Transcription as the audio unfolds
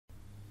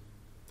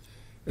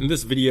In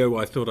this video,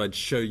 I thought I'd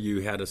show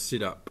you how to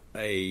set up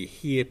a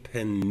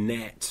Hairpin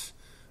NAT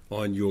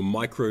on your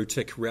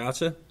Microtik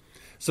router.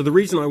 So the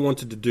reason I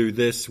wanted to do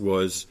this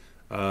was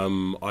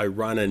I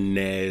run a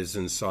NAS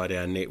inside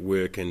our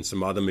network and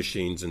some other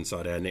machines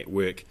inside our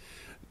network,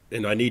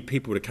 and I need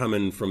people to come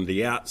in from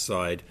the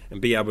outside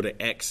and be able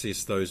to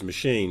access those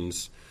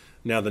machines.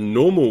 Now, the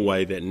normal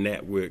way that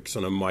NAT works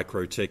on a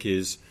Microtik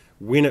is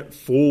when it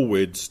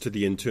forwards to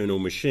the internal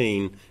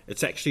machine,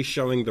 it's actually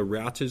showing the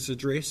router's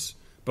address.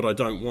 But I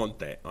don't want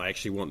that. I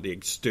actually want the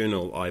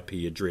external IP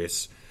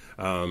address.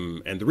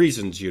 And the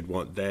reasons you'd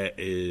want that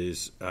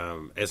is,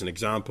 as an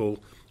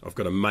example, I've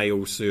got a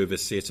mail server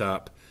set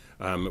up.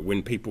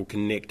 When people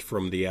connect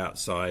from the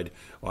outside,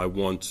 I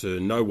want to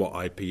know what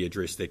IP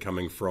address they're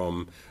coming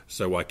from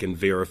so I can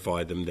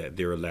verify them that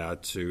they're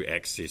allowed to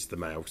access the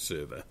mail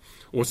server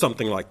or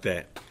something like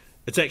that.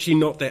 It's actually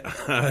not that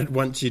hard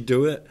once you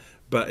do it,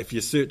 but if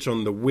you search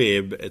on the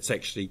web, it's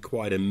actually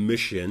quite a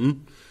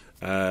mission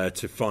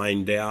to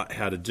find out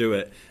how to do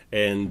it.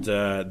 And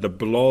the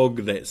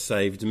blog that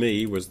saved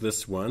me was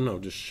this one. I'll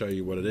just show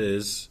you what it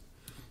is.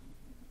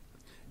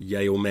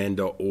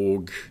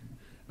 yaleman.org,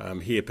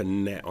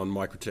 Hairpin NAT on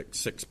Microtik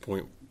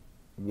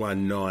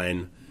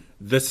 6.19.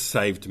 This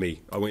saved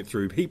me. I went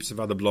through heaps of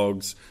other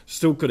blogs,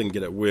 still couldn't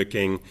get it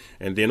working,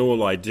 and then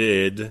all I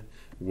did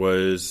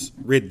was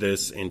read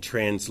this and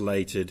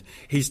translated.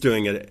 He's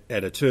doing it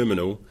at a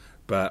terminal,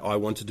 but I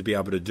wanted to be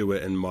able to do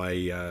it in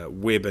my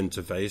web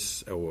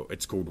interface, or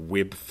it's called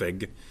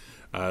WebFig,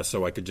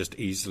 so I could just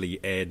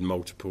easily add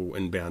multiple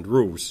inbound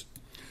rules.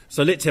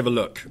 So let's have a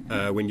look.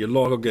 When you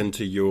log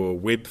into your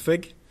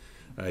WebFig,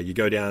 you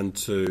go down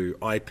to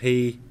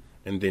IP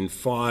and then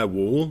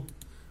Firewall.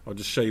 I'll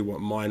just show you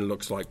what mine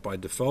looks like by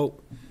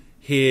default.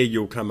 Here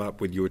you'll come up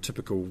with your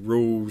typical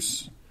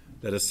rules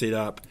that are set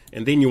up,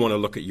 and then you want to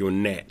look at your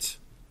NAT.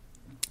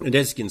 And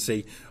as you can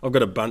see, I've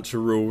got a bunch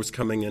of rules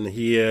coming in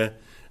here.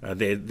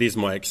 There's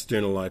my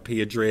external IP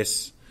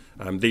address.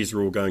 These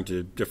are all going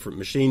to different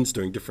machines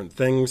doing different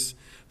things.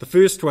 The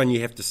first one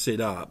you have to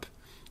set up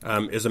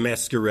is a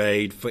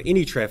Masquerade for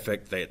any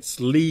traffic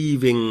that's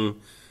leaving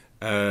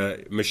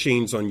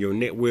machines on your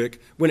network.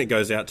 When it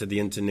goes out to the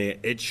internet,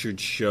 it should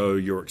show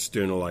your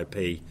external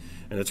IP.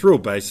 And it's real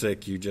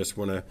basic. You just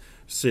want to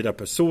set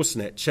up a source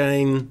NAT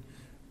chain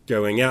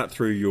going out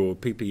through your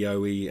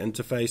PPOE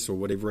interface or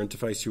whatever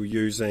interface you're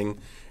using,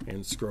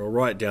 and scroll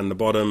right down the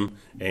bottom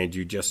and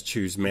you just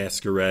choose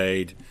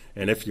Masquerade,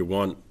 and if you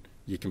want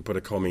you can put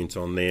a comment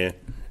on there,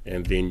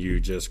 and then you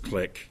just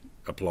click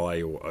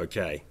apply or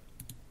OK.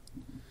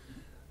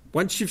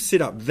 Once you've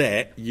set up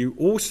that, you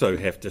also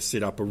have to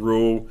set up a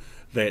rule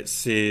that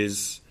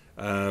says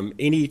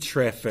any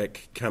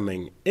traffic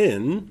coming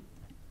in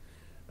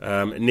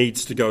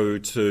needs to go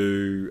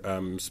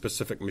to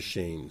specific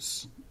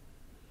machines.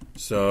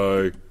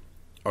 So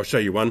I'll show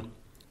you one.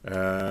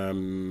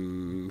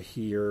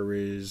 Here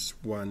is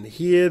one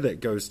here that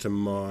goes to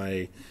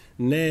my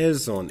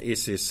NAS on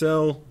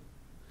SSL.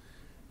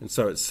 And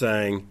so it's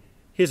saying,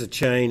 here's a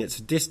chain, it's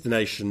a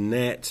destination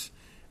NAT.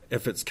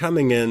 If it's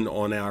coming in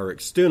on our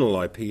external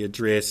IP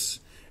address,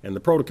 and the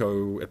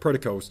protocol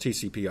is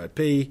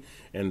TCP/IP,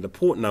 and the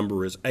port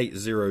number is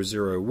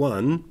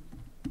 8001,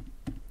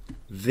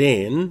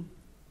 then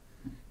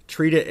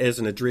treat it as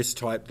an address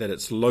type that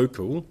it's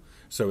local.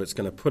 So it's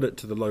going to put it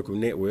to the local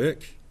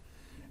network,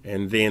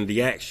 and then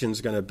the action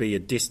is going to be a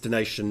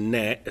destination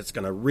NAT. It's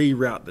going to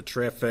reroute the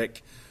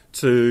traffic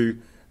to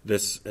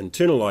this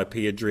internal IP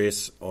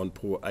address on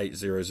port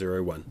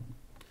 8001.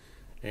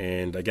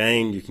 And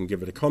again, you can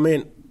give it a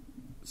comment.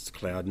 It's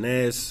Cloud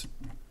NAS,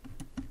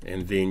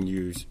 and then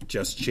you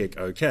just check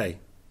OK.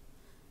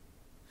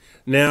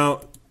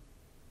 Now,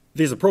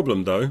 there's a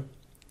problem though.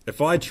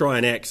 If I try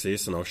and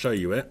access, and I'll show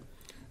you it,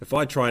 if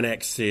I try and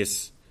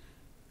access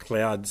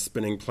Cloud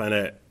Spinning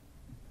Planet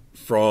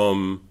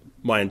from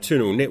my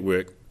internal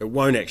network, it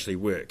won't actually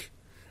work.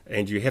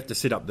 And you have to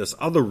set up this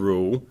other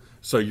rule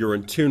so your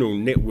internal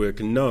network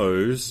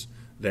knows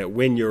that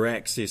when you're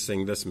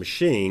accessing this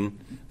machine,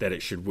 that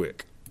it should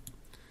work.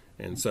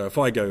 And so if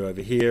I go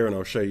over here, and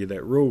I'll show you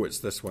that rule, it's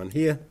this one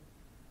here.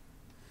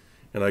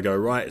 And I go,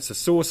 right, it's a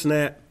source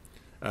NAT.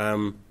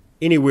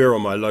 Anywhere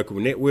on my local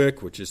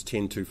network, which is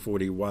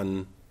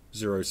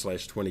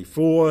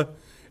 10.241.0/24,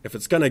 if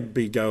it's going to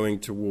be going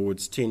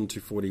towards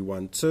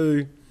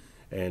 10.241.2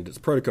 and its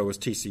protocol is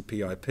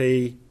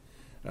TCP/IP,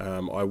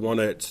 I want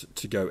it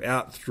to go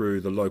out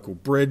through the local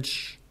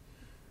bridge.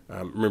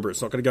 Remember,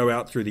 it's not going to go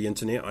out through the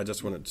internet. I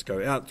just want it to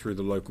go out through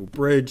the local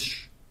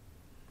bridge,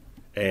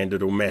 and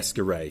it'll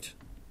masquerade.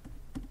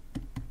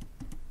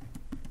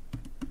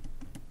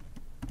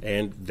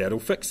 And that'll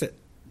fix it.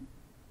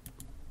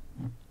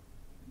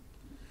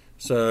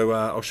 So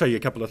I'll show you a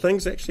couple of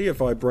things actually.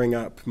 If I bring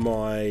up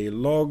my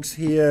logs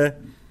here,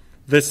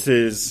 this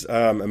is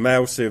a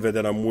mail server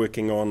that I'm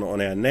working on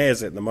our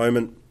NAS at the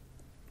moment,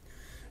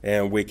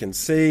 and we can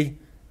see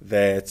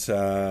that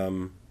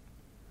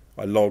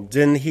I logged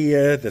in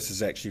here. This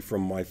is actually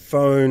from my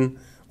phone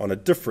on a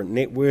different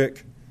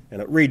network,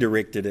 and it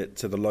redirected it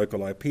to the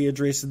local IP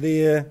address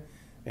there,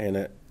 and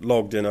it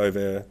logged in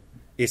over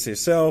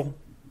SSL,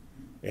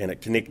 and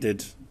it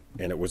connected,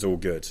 and it was all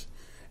good.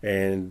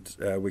 And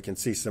we can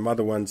see some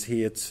other ones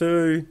here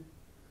too.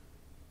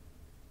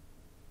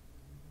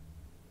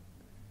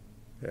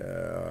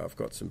 I've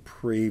got some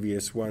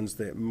previous ones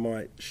that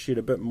might shed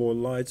a bit more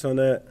light on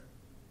it.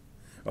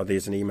 Oh,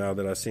 there's an email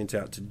that I sent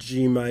out to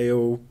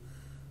Gmail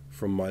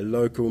from my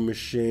local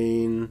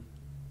machine.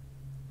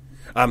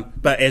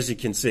 But as you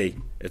can see,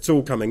 it's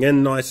all coming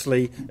in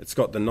nicely. It's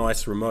got the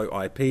nice remote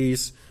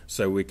IPs,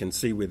 so we can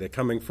see where they're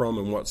coming from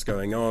and what's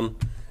going on.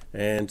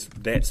 And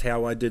that's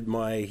how I did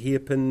my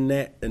Hairpin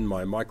NAT in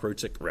my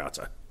Microtik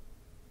router.